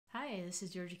Hi, this is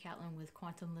Georgia Catlin with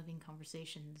Quantum Living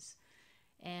Conversations,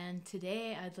 and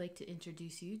today I'd like to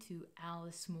introduce you to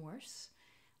Alice Morse,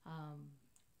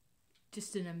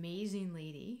 just an amazing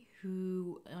lady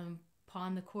who,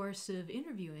 upon the course of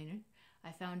interviewing her,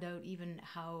 I found out even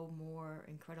how more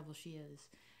incredible she is.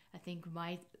 I think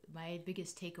my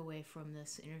biggest takeaway from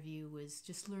this interview was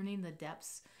just learning the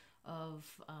depths of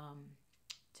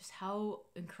just how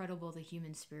incredible the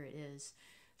human spirit is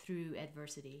through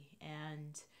adversity.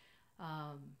 And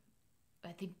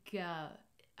I think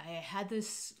I had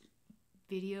this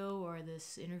video or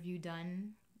this interview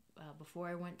done before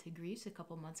I went to Greece a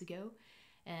couple months ago,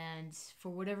 and for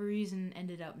whatever reason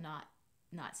ended up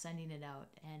not sending it out.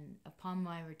 And upon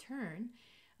my return,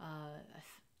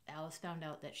 Alice found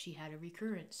out that she had a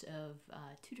recurrence of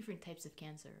two different types of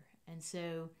cancer. And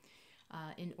so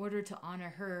in order to honor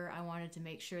her, I wanted to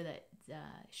make sure that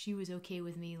she was okay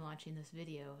with me launching this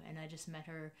video. And I just met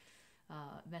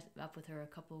up with her a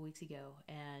couple of weeks ago,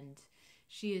 and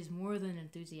she is more than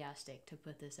enthusiastic to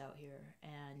put this out here.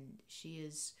 And she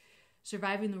is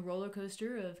surviving the roller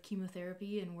coaster of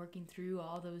chemotherapy and working through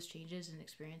all those changes and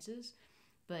experiences.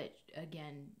 But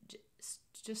again,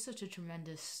 just such a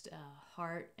tremendous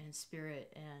heart and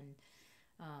spirit. And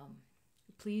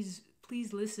please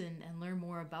listen and learn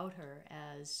more about her,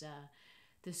 as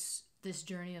this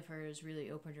journey of hers really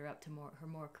opened her up to her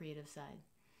more creative side.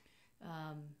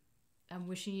 I'm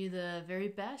wishing you the very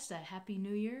best. A happy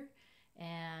New Year.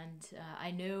 And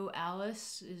I know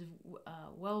Alice is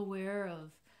well aware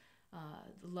of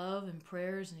the love and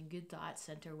prayers and good thoughts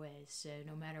sent her way. So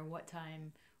no matter what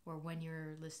time or when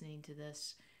you're listening to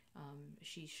this,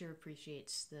 she sure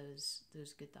appreciates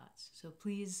those good thoughts. So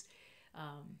please,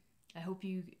 I hope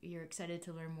you're excited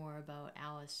to learn more about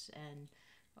Alice and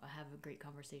have a great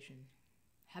conversation.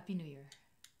 Happy New Year.